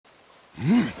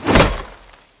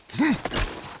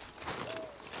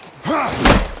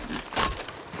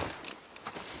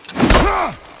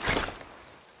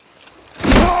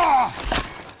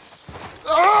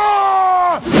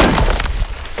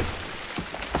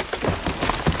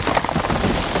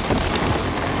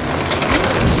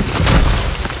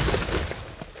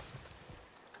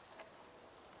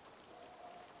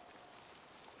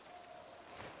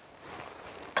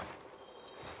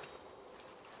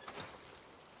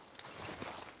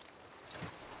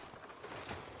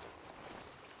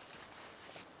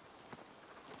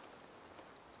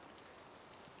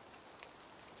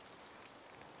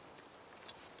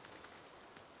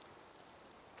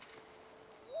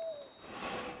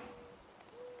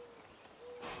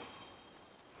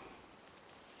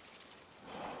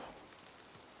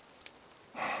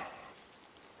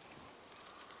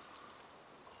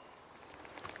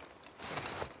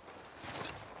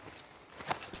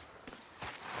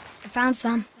I found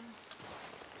some.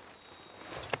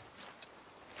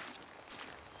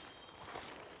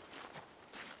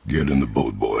 Get in the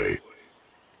boat, boy.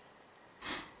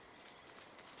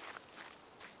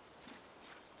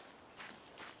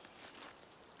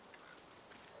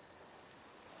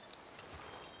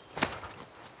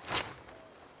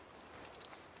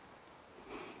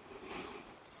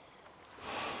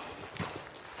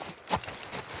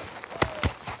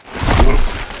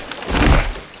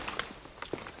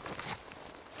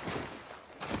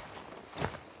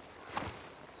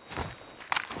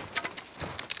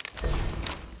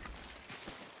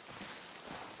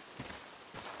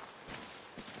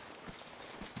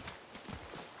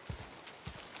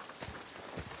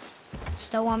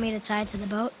 Still want me to tie it to the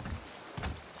boat?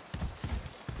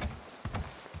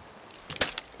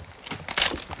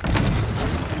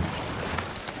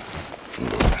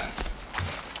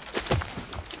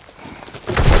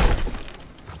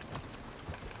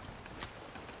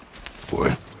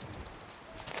 Boy.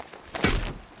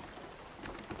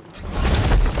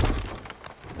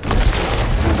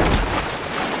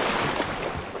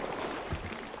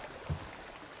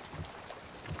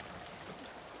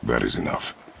 That is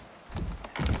enough.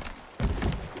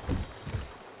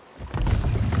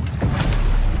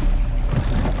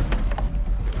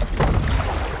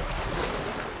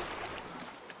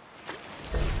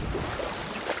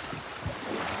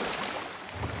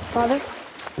 Father?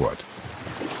 What?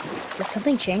 Did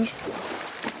something change?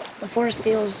 The forest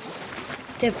feels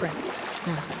different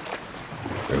now.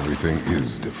 Everything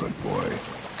is different, boy.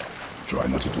 Try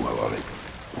not to dwell on it.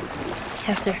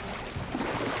 Yes, sir.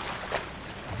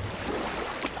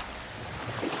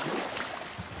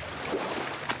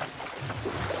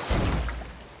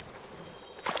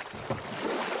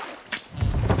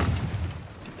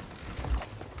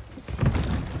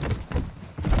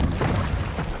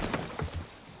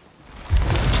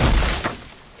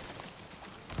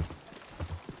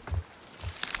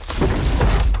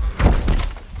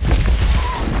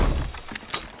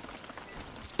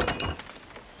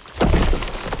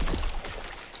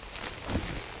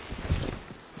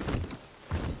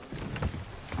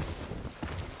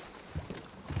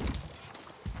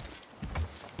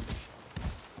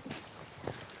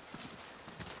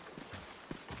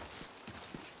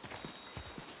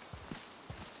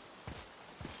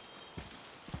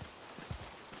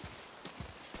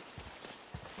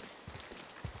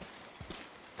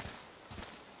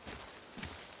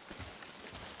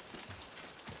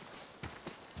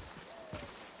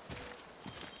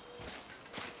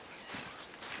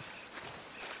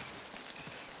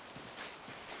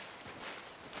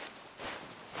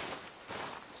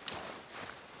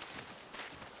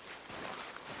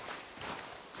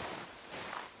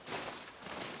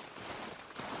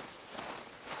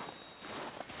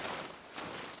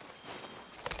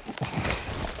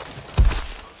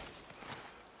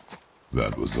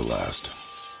 That was the last.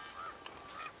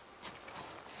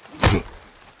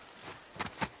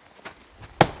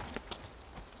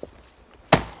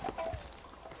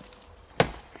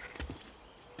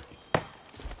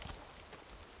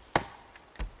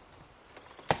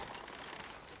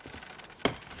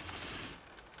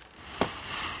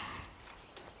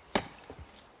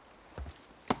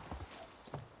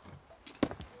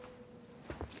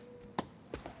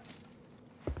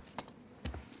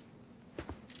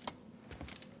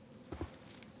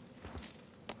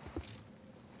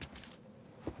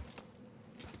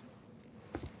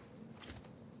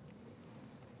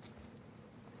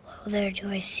 Oh, there do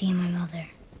I see my mother.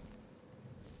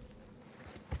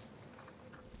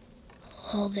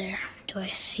 Oh, there do I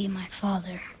see my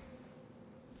father.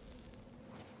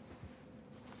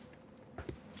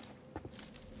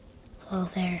 Oh,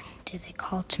 there do they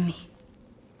call to me.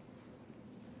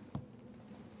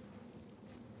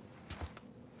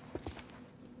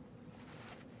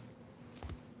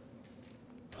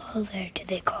 Oh, there do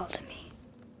they call to me.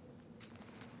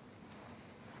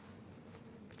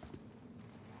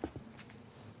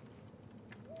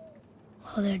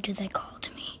 Oh, there do they call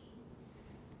to me.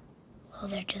 Oh,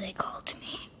 there do they call to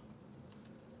me.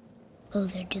 Oh,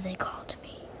 there do they call to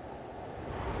me.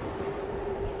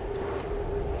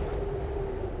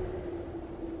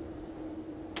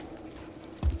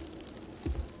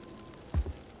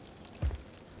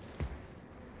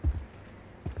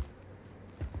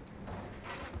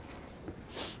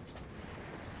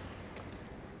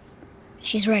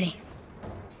 She's ready.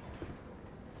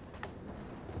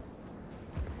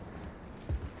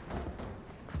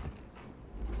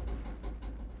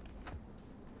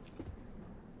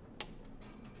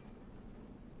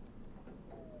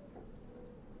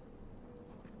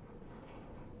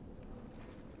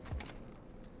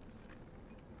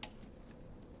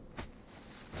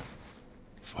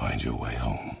 Find your way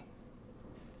home.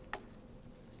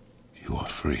 You are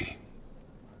free.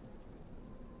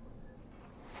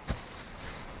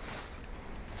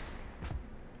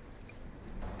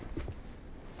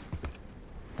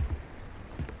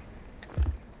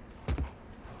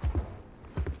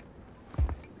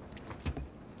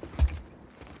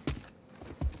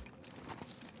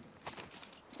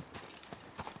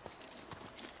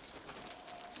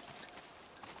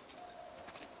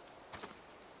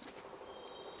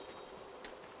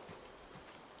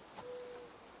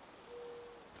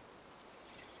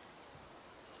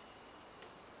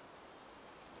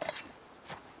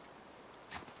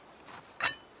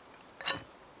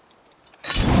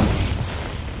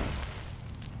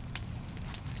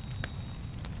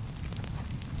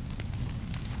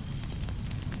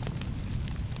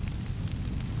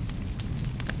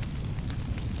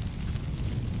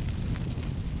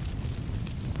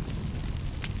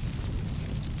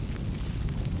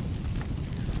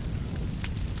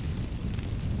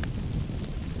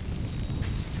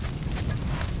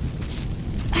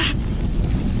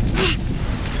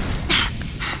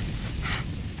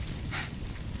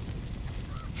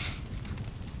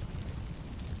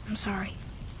 I'm sorry.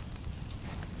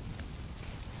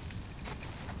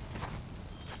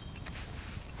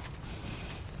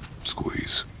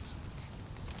 Squeeze.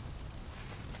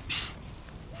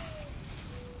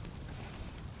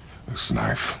 This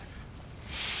knife.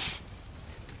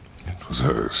 It was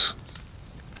hers.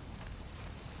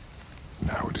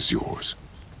 Now it is yours.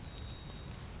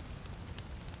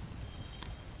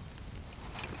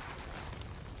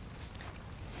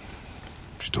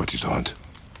 She taught you to hunt.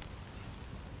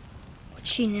 What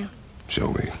she knew.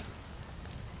 Show me.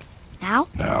 Now?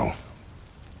 Now.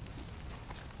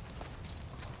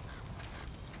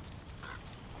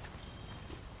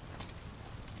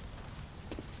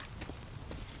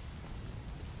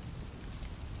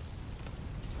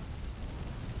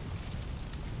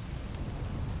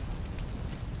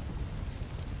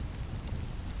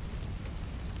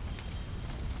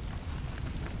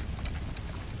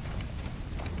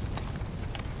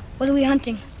 What are we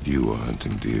hunting? You are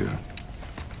hunting deer.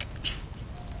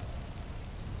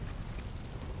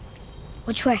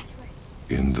 Which way?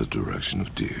 In the direction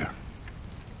of deer.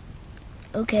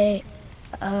 Okay,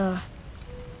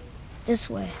 this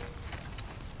way.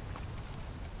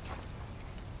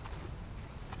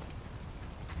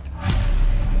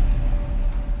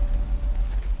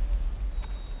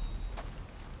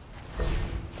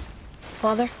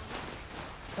 Father,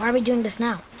 why are we doing this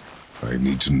now? I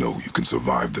need to know you can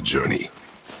survive the journey.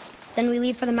 Then we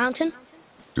leave for the mountain?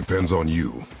 Depends on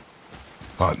you.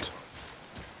 Hunt.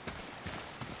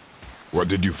 What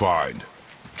did you find?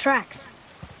 Tracks.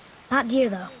 Not deer,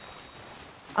 though.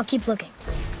 I'll keep looking.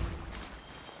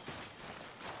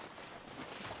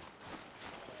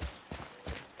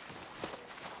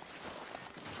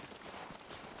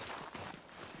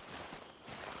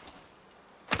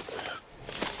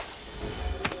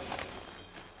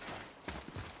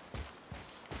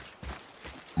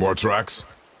 More tracks?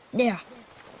 Yeah,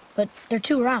 but they're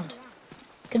too round.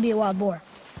 Could be a wild boar.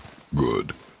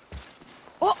 Good.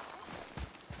 Oh!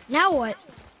 Now what?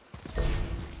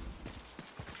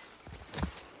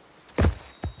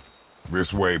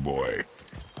 This way, boy.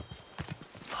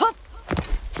 Hup!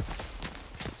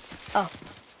 Oh.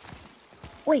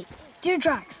 Wait, deer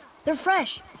tracks. They're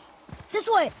fresh. This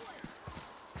way!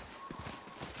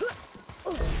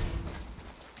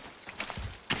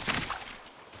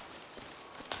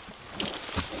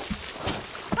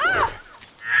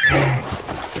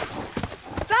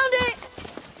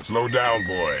 Slow down,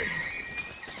 boy.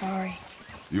 Sorry.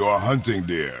 You are hunting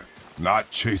deer, not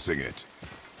chasing it.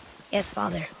 Yes,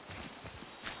 Father.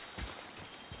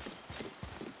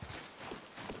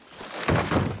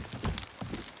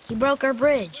 He broke our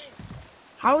bridge.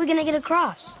 How are we gonna get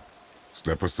across?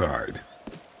 Step aside.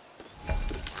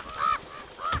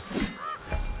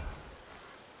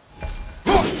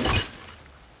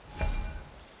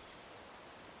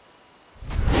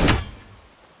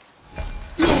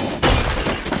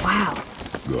 Wow.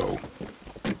 Go.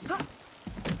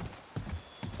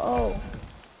 Oh,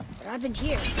 what happened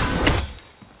here?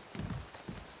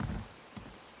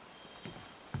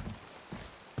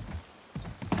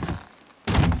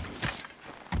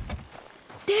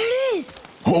 There it is!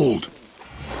 Hold!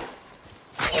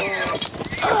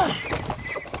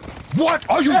 What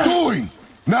are you doing?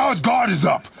 Now its guard is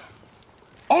up.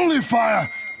 Only fire.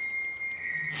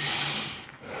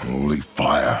 Only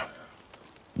fire.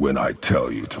 When I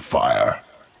tell you to fire.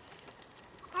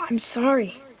 I'm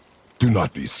sorry. Do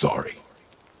not be sorry.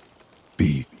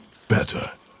 Be better.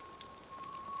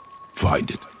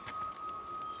 Find it.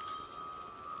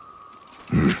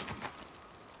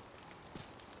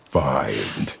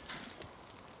 Find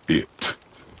it.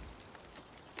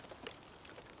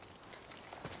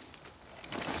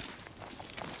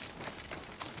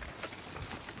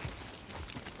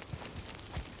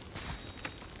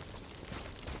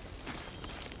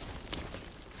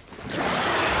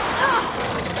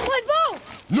 My bow!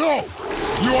 No!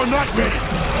 You are not ready!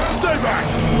 Stay back!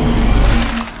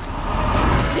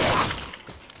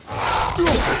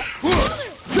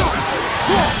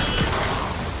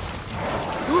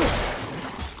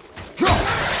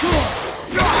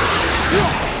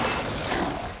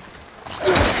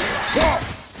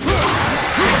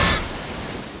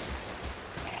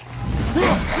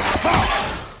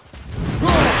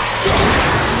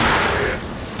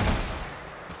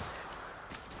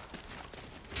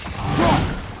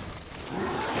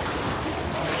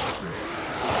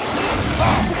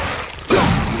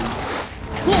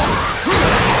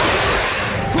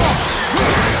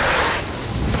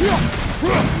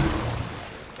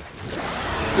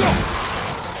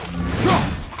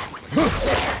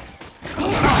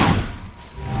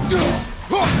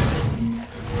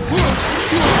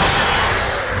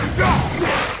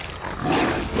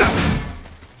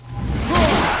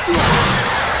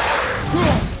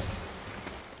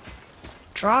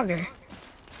 Draugr.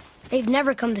 They've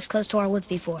never come this close to our woods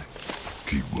before.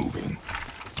 Keep moving.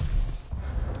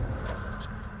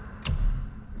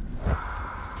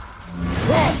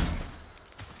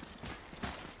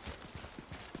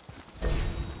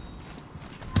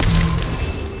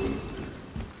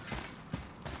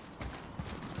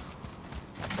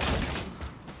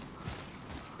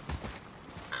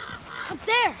 Up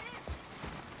there!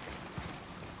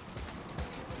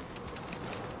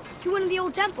 You went in the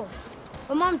old temple.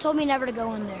 My mom told me never to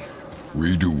go in there.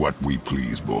 We do what we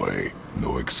please, boy.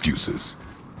 No excuses.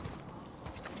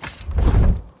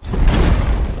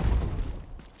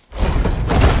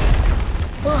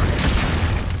 Look!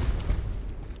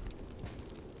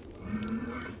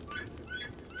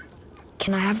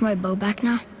 Can I have my bow back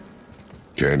now?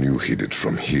 Can you hit it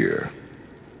from here?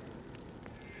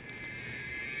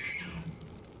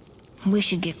 We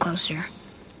should get closer.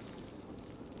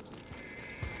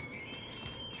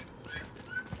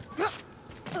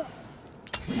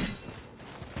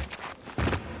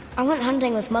 I went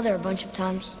hunting with Mother a bunch of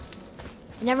times.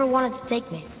 She never wanted to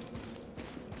take me.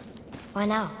 Why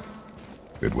now?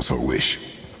 It was her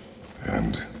wish.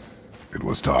 And it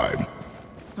was time.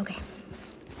 Okay.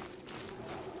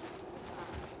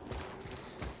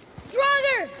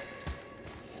 Draugr!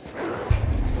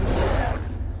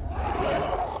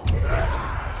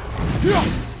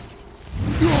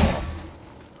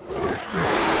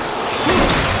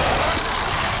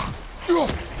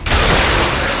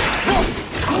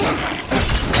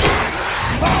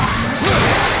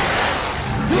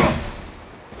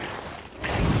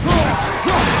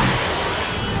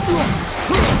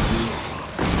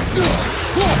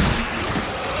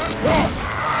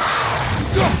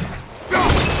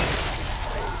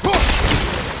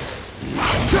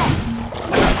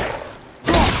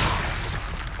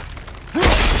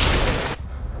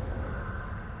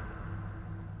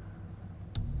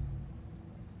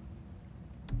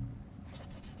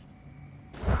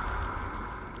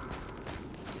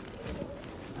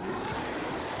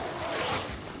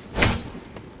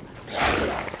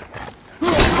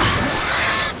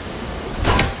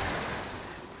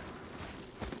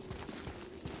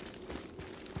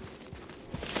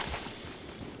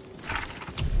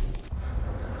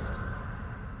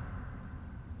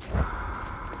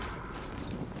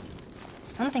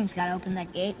 Something's gotta open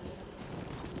that gate.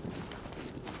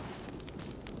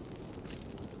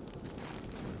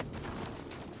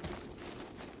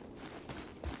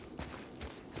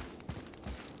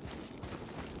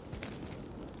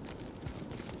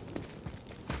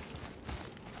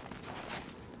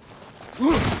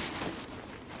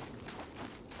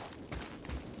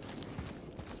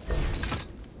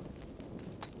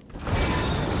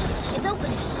 open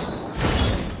it.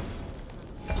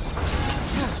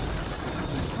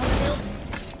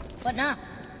 What now?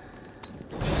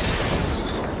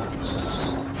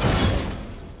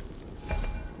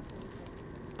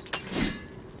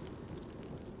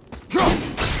 He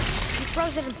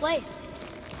froze it in place.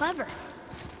 Clever.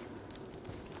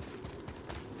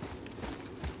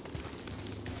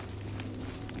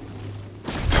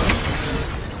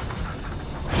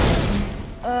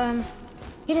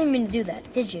 You didn't mean to do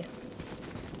that, did you?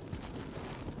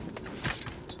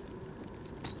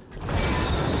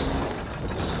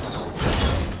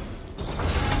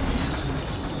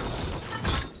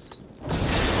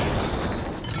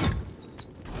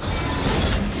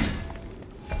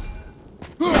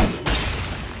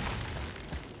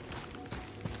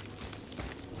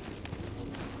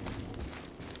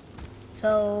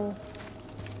 So...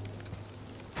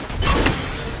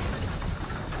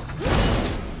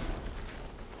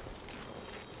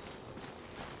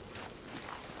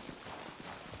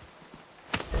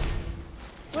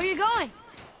 Where are you going?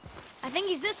 I think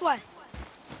he's this way.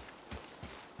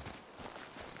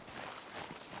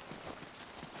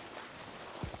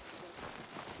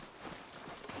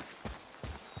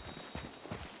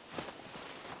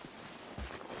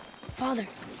 Father,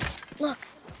 look.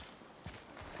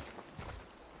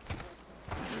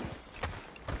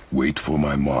 Wait for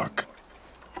my mark.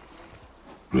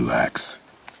 Relax.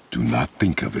 Do not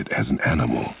think of it as an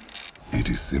animal. It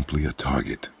is simply a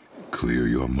target. Clear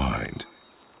your mind.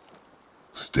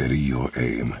 Steady your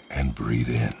aim and breathe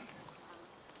in.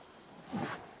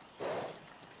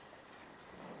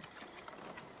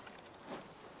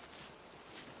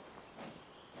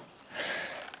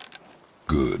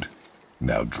 Good.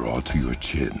 Now draw to your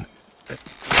chin.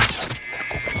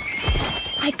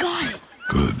 I got it.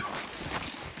 Good.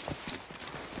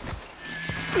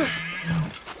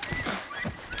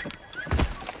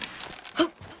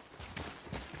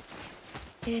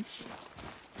 It's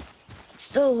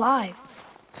still alive.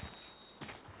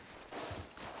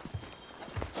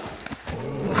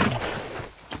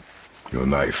 Your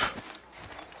knife.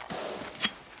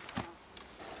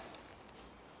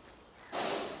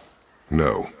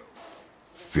 No.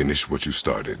 Finish what you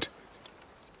started.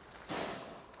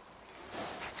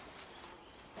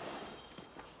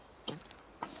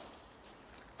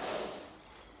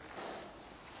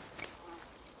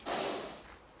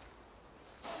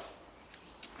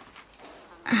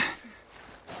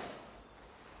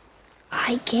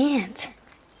 I can't.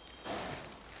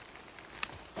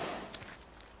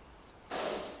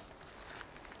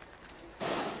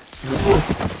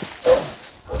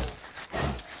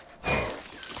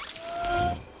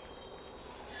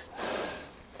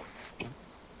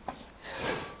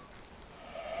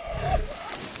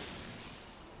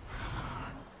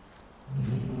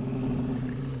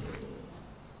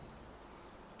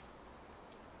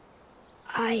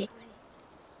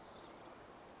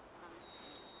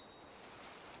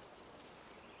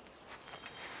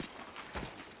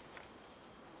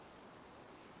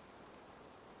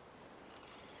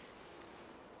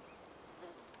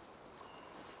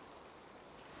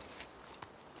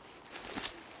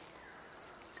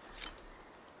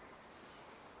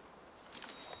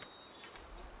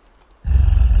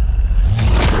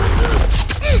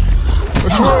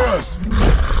 Atreus!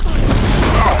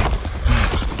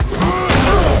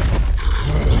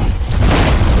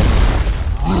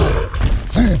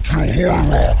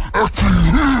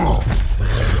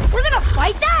 We're gonna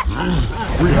fight that?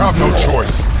 We have no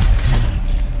choice.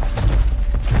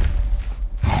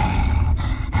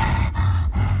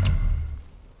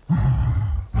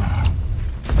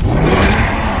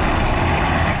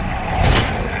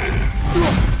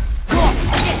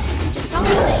 Just tell me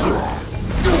what to shoot.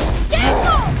 Get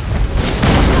him!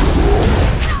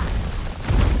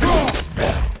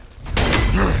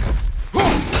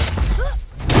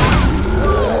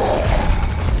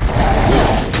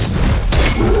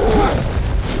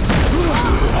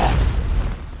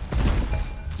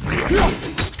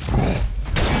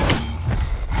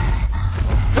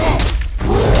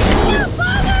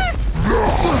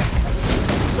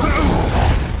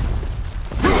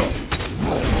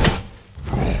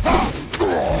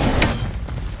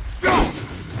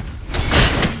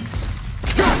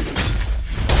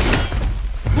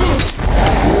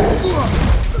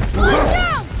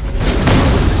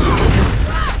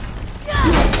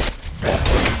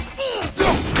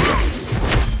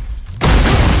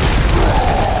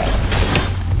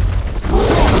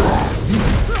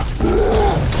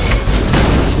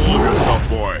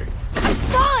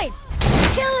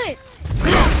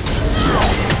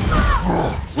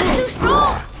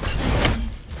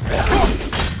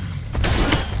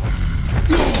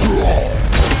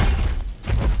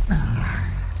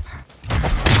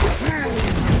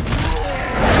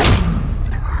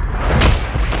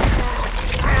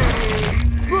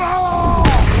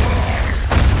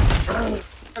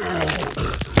 That's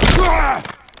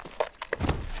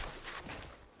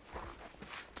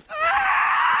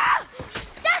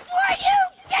what you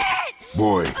get!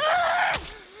 Boy.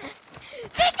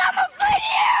 Think I'm afraid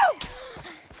of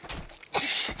you!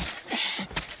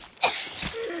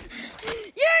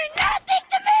 You're nothing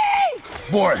to me!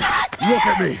 Boy, Nothing! look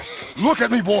at me! Look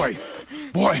at me, boy!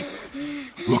 Boy,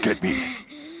 look at me.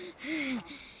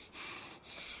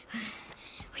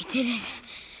 We did it.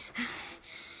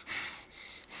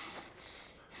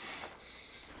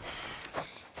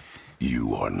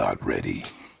 You are not ready.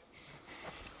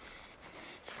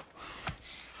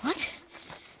 What?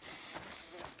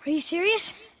 Are you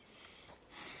serious?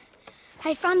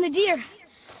 I found the deer.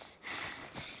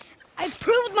 I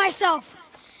proved myself.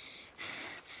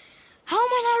 How am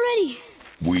I not ready?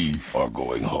 We are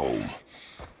going home.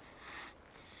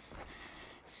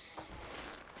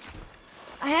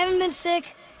 I haven't been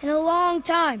sick in a long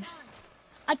time.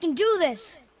 I can do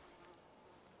this.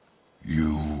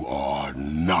 You are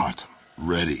not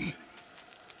ready.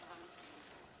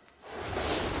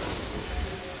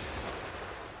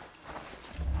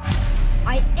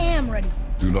 I am ready.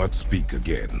 Do not speak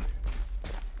again.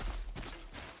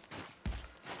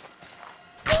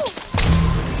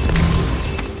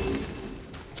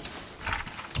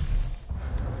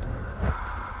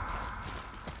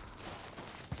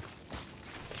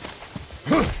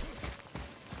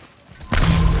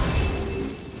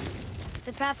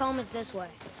 The path home is this way.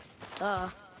 Duh.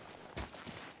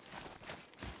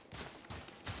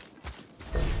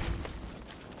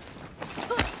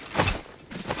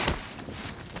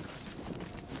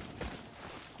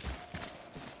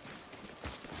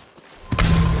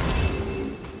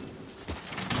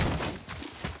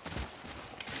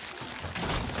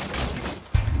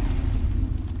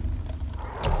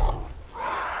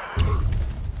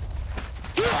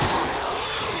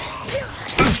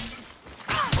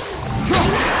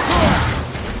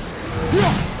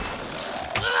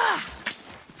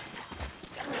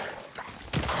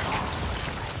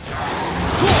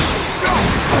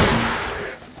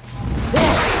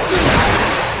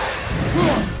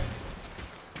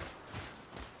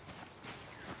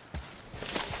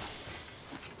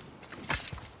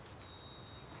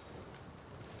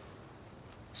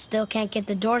 Still can't get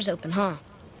the doors open, huh?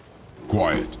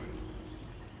 Quiet.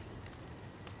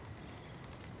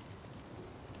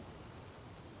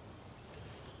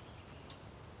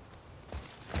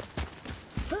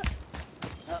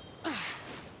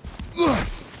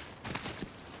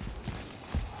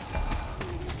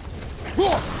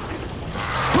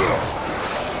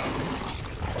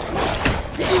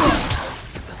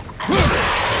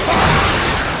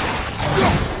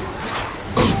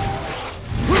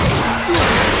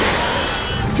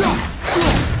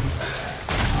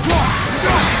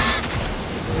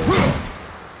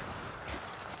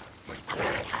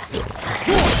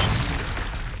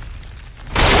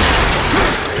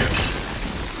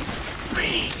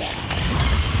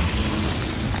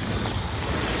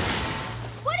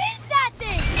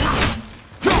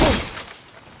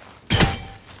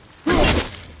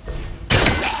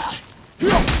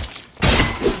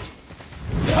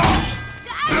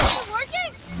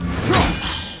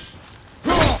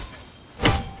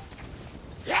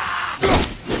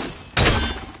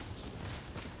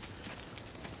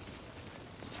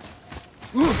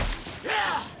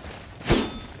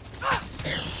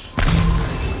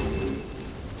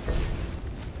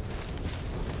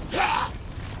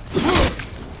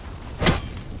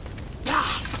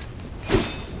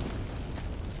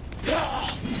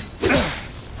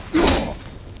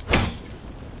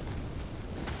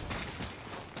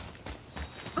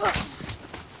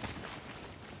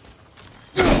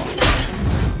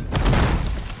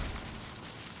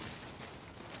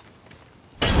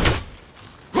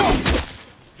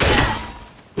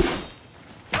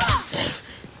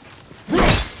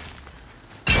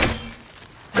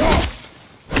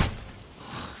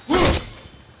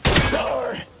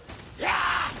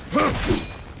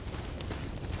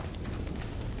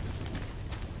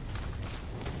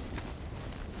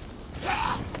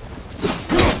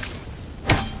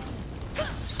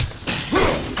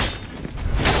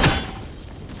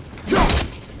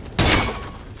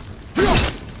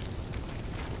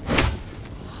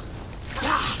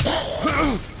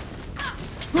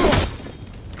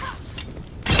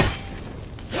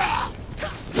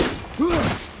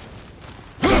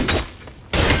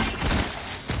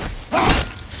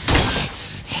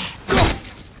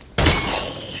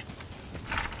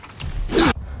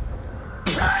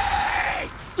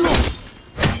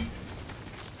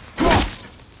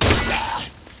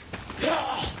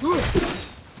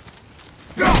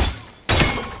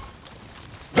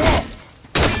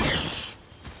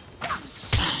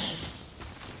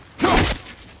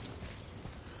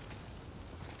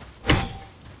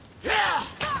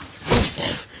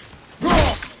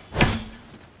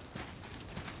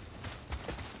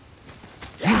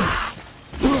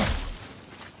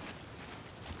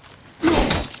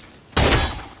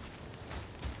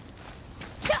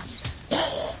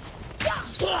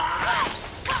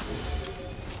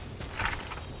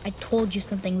 told you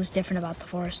something was different about the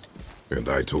forest. And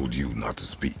I told you not to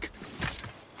speak.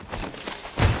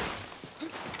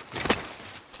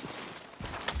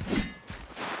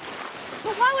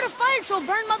 But why would a fire troll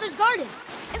burn Mother's garden?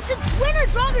 And since when are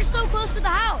Draugrs so close to the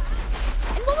house?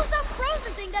 And what was that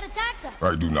frozen thing that attacked us?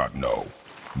 I do not know.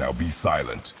 Now be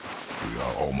silent. We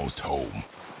are almost home.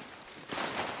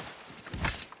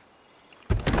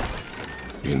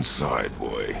 Inside,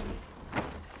 boy.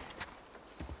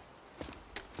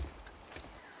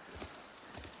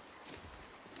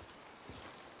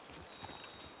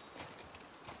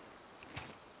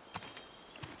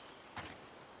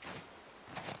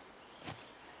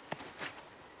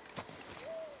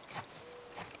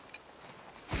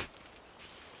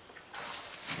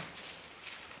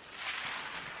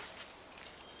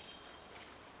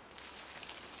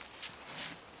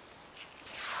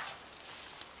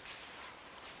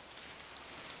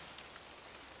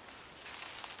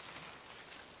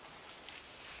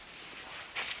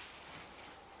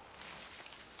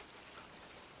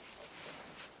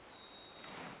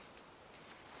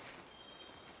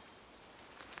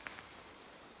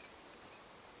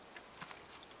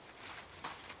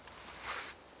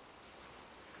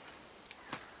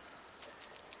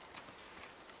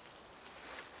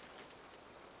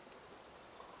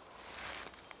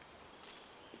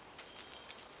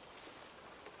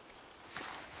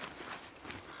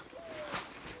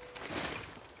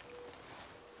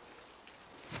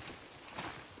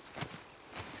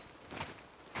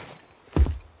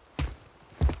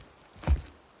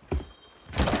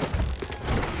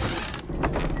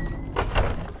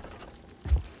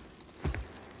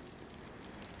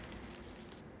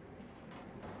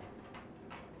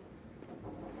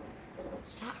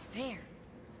 It's not fair.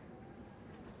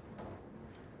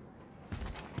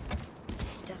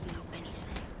 It doesn't help anything.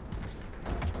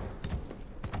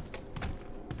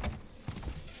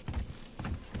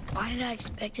 Why did I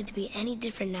expect it to be any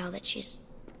different now that she's...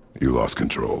 You lost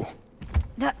control.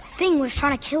 That thing was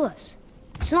trying to kill us.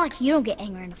 It's not like you don't get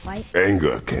angry in a fight.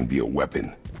 Anger can be a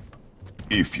weapon.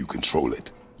 If you control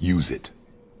it, use it.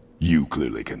 You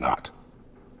clearly cannot.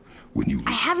 When you...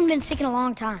 I haven't been sick in a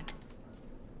long time.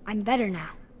 I'm better now.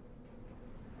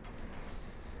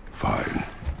 Fine.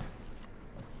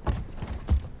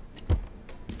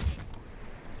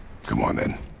 Come on,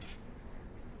 then.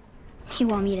 You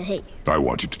want me to hit you? I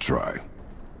want you to try.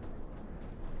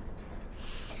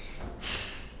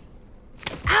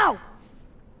 Ow!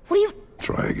 What are you...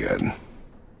 Try again.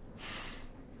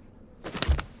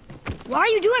 Why are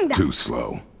you doing that? Too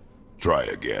slow. Try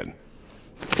again.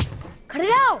 Cut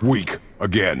it out! Weak.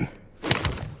 Again.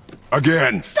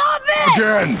 Again! Stop it!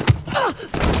 Again!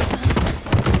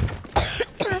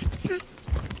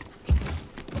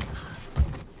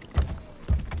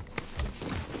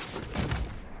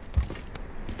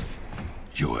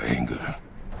 Your anger.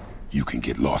 You can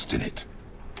get lost in it.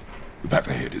 The path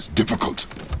ahead is difficult.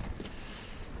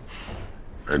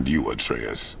 And you,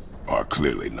 Atreus, are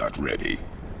clearly not ready.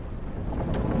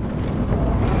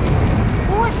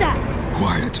 What was that?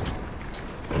 Quiet.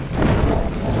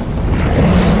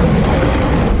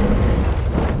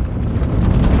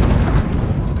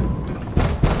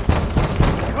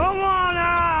 Come on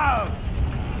out!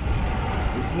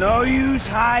 There's no use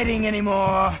hiding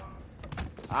anymore.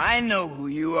 I know who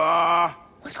you are.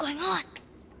 What's going on?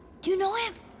 Do you know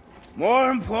him?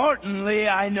 More importantly,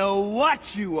 I know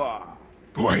what you are.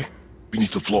 Boy,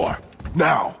 beneath the floor.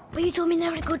 Now! But you told me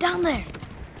never to go down there.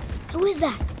 Who is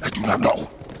that? I do not know.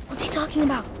 What's he talking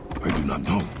about? I do not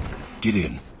know. Get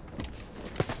in.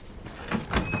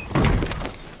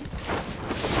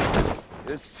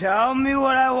 Just tell me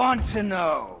what I want to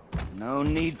know. No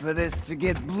need for this to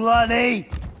get bloody.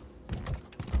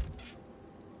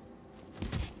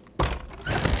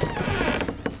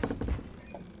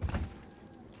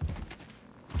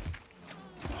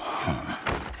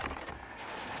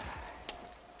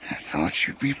 I thought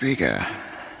you'd be bigger.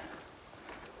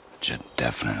 But you're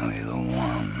definitely the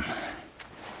one.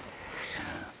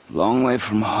 Long way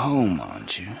from home,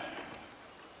 aren't you?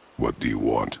 What do you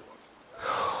want?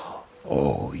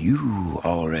 Oh, you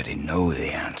already know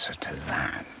the answer to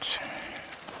that.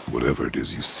 Whatever it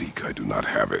is you seek, I do not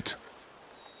have it.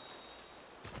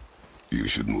 You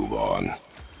should move on.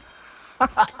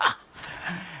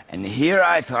 And here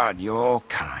I thought your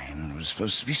kind was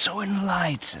supposed to be so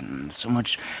enlightened, so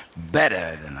much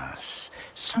better than us,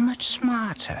 so much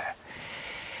smarter.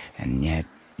 And yet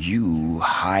you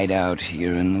hide out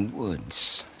here in the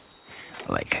woods,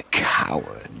 like a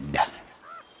coward.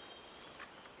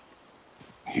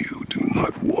 You do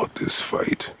not want this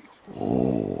fight.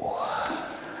 Oh,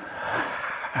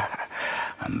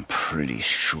 I'm pretty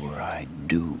sure I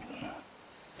do.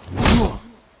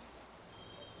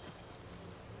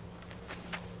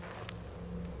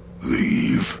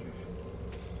 Leave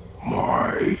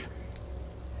my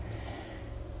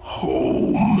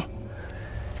home.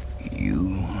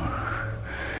 You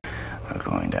are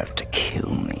going to have to kill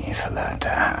me for that to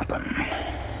happen.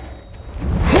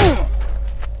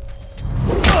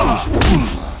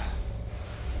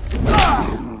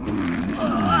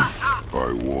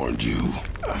 I warned you.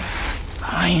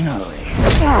 Finally.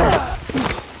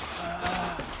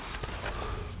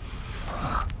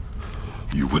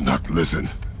 You would not listen.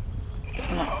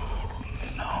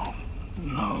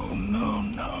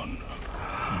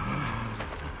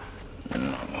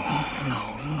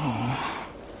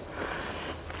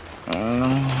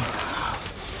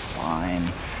 Fine.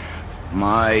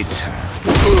 My turn.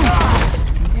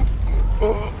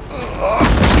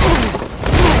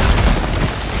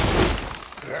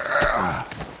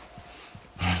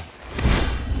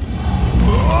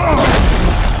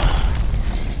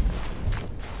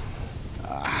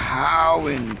 How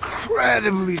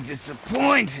incredibly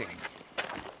disappointing.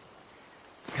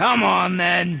 Come on,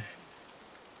 then.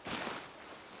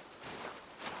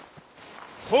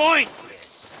 Pointless.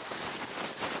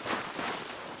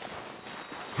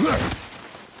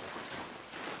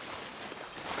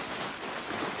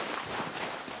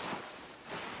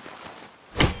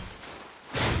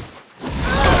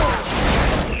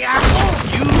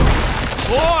 You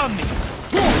bore me.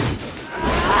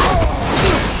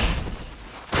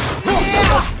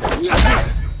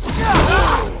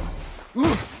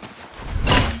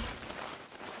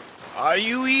 Are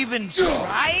you even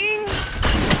trying?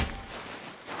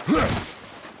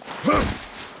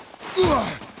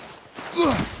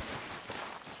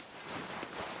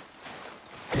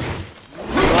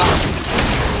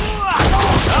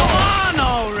 Come on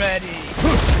already!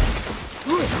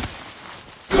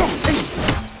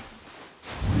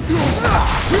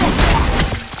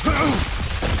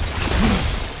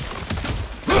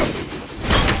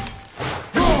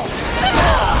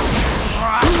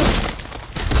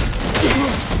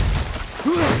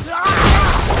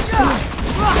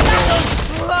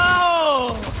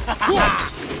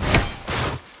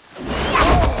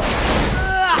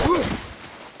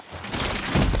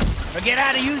 Forget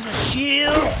how to use a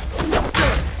shield?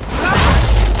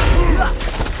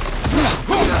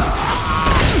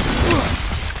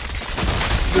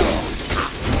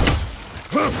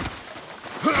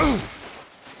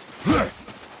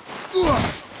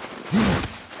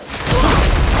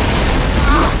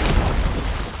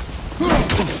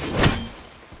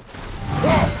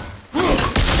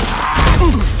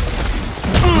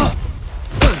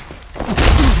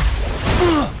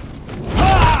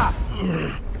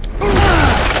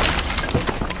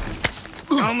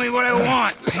 Tell me what I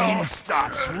want. Pain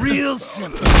stops real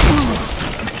simple.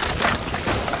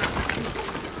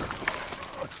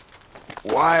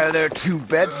 Why are there two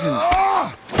beds in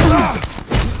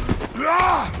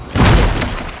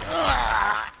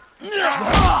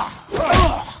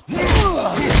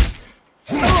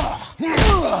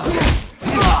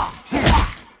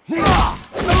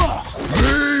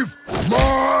Leave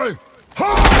my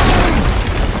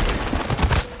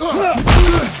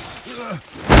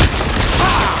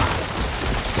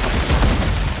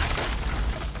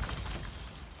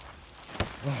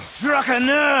Struck a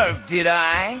nerve, did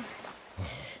I?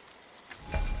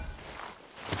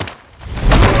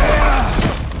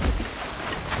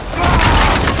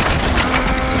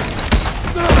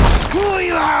 Who are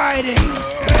you hiding?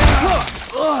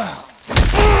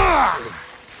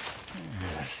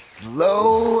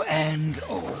 Slow and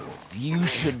old. You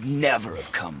should never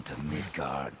have come to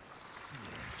Midgard.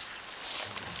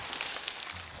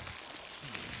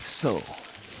 So,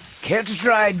 care to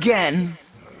try again?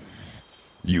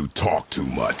 You talk too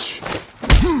much.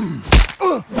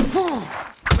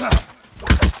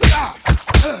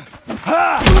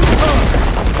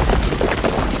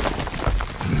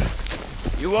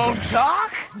 You won't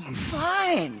talk?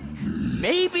 Fine.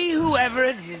 Maybe whoever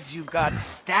it is you've got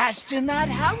stashed in that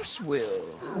house will.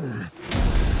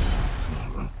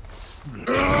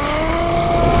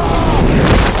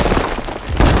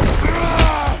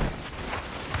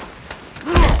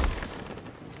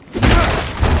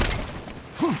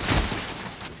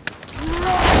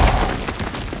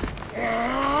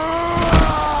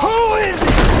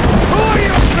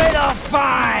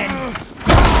 Fine!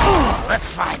 Let's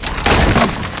find out.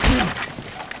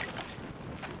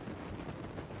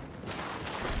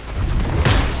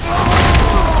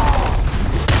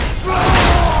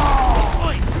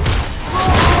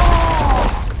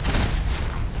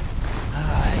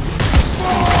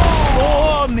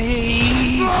 For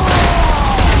me!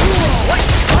 What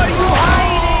are you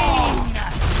hiding?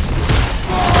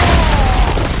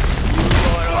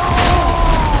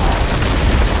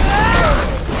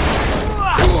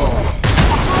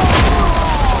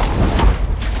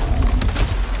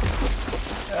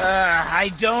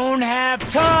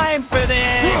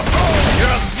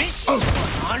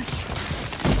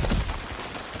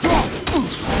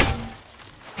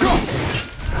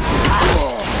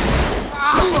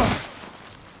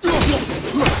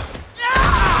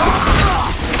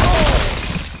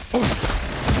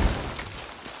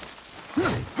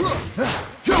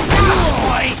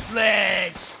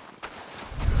 Pointless!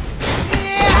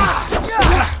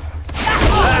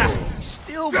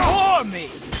 Still bore me!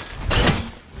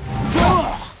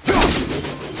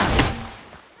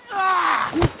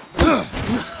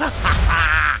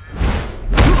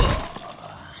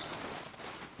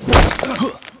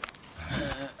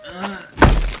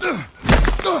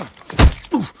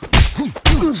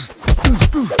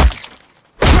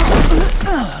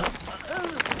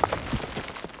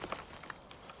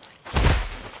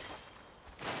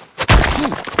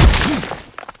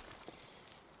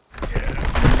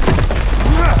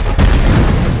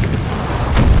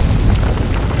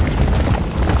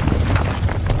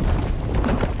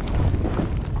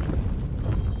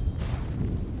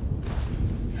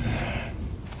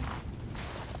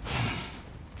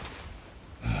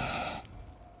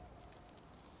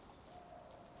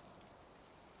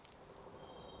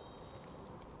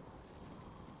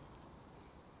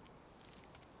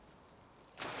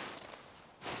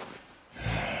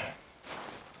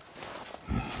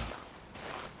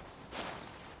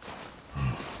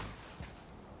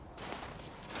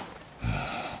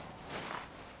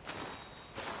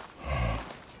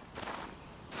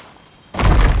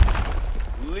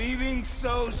 Leaving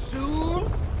so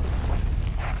soon?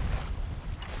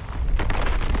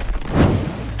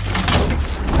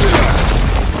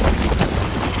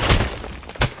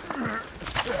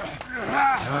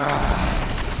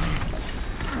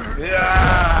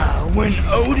 When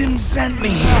Odin sent me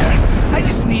here, I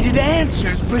just needed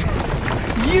answers, but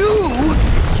you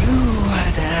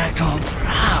had to act all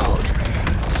proud.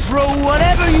 Throw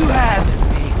whatever you have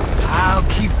at me. I'll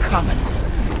keep coming.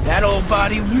 That old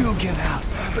body will give out.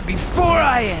 But before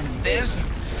I end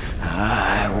this,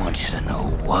 I want you to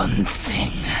know one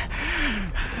thing.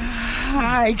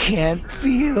 I can't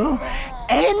feel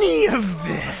any of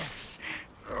this.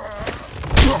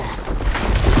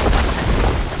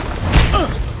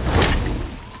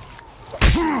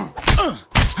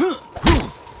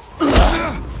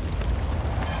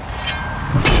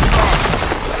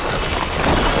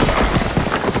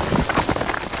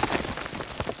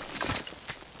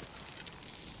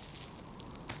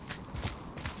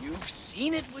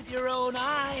 Seen it with your own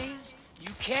eyes. You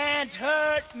can't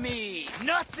hurt me.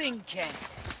 Nothing can.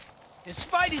 This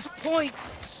fight is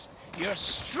pointless. Your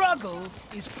struggle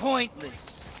is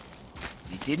pointless.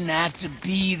 It didn't have to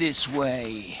be this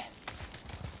way.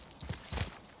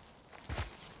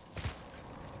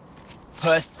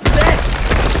 Pathetic!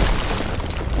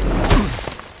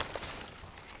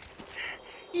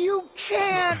 You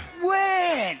can't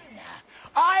win!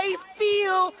 I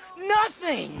feel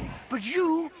nothing! But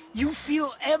you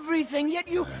feel everything, yet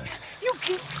you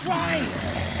keep trying.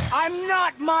 I'm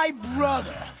not my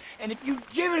brother. And if you'd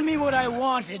given me what I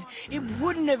wanted, it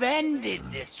wouldn't have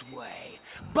ended this way.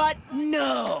 But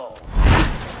no!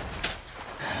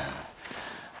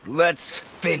 Let's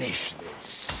finish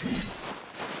this.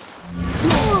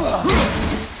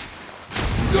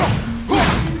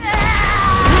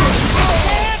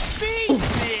 Can't beat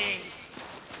me!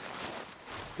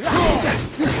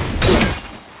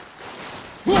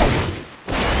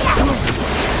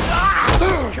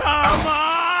 Come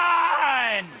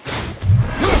on!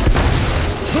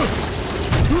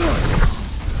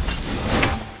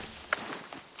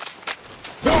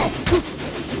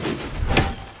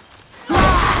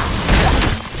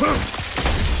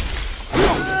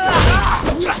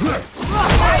 I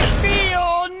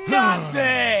feel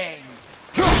nothing!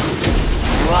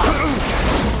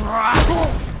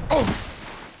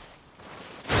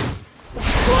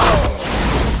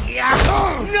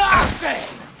 Nothing!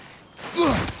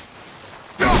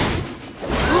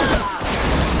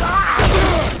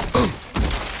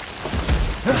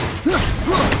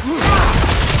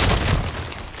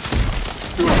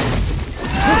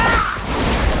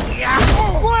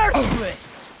 Worthless!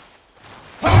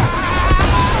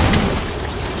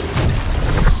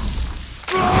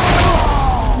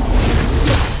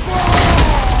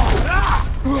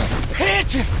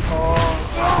 Pitiful!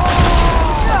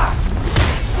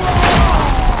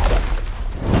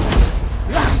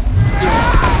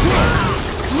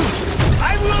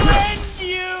 I will end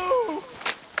you!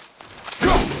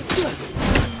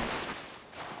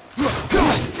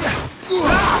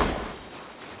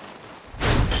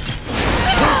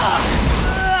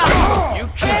 You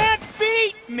can't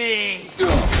beat me!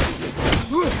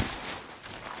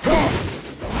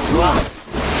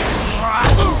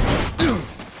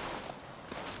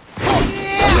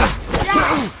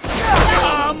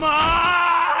 Come on!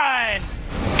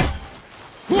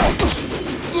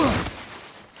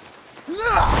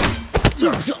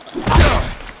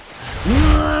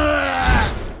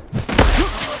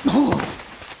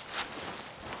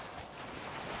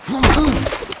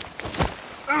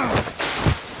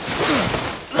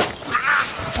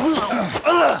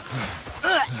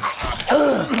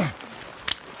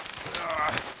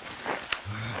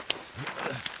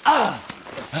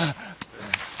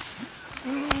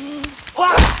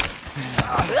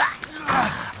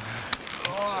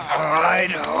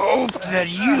 I'd hope that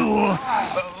you,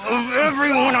 of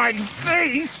everyone I'd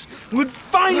faced, would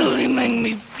finally make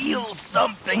me feel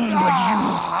something, but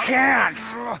you can't.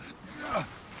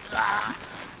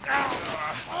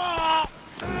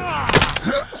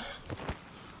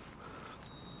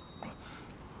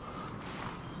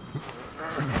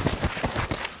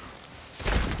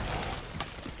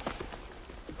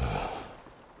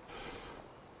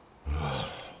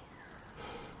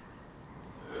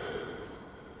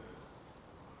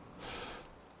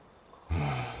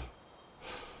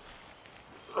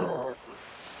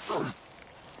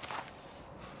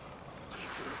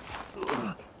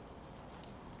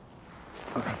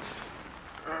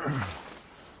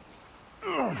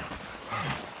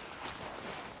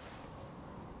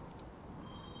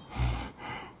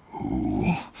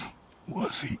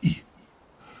 Was he?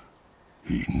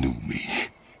 He knew me.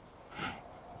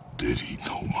 Did he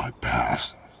know my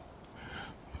past?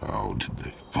 How did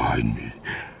they find me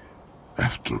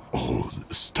after all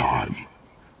this time?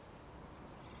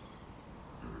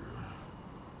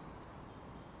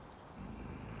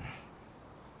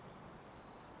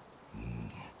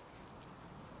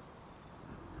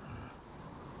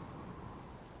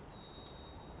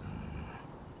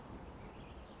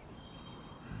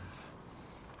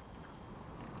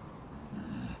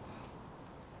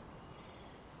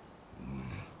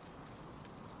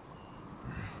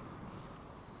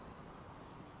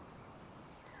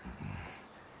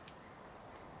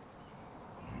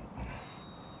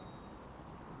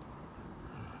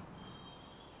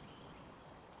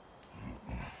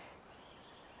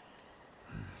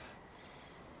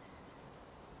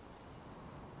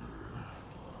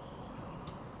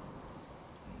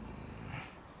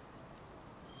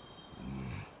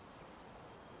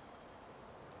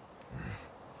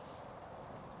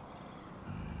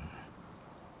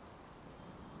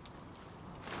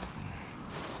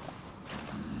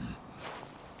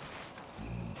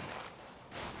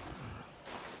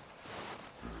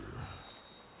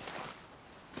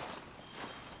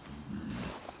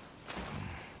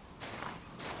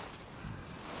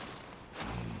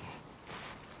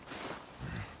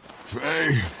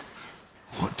 Faye,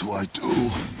 what do I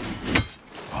do?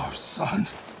 Our son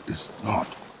is not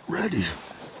ready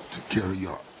to carry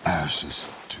your ashes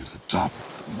to the top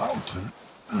of the mountain.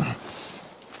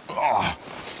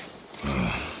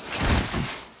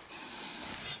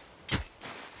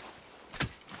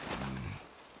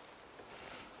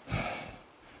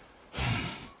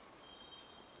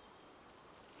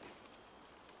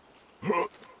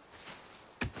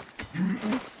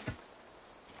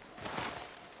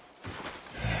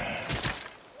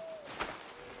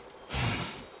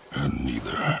 And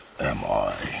neither am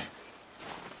I.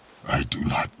 I do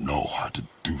not know how to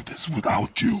do this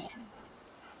without you.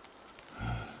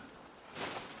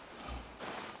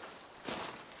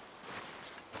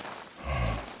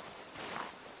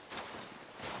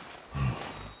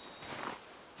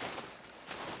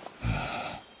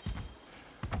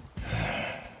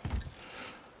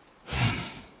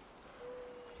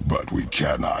 But we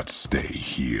cannot stay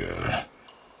here.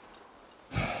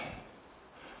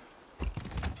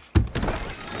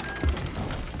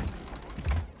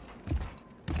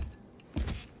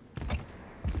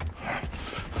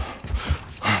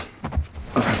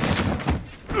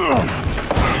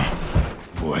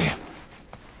 Boy.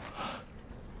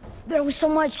 There was so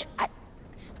much.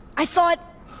 I thought.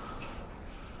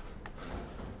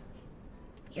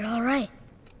 You're all right.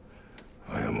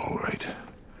 I am all right.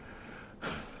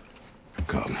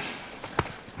 Come.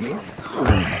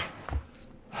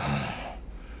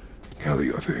 Gather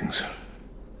your things.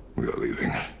 We are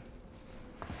leaving.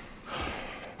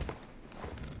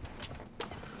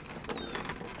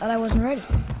 Thought I wasn't ready.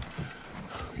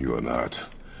 You are not.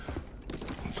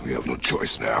 We have no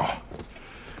choice now.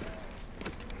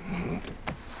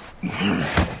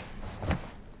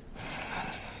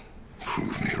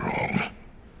 Prove me wrong.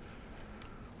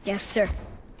 Yes, sir.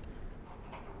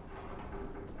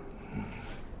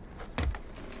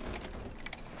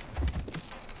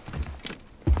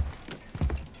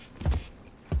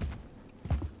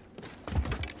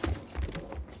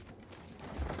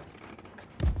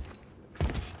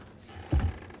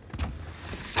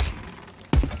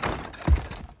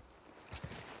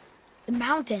 The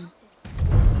mountain.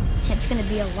 It's gonna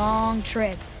be a long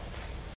trip.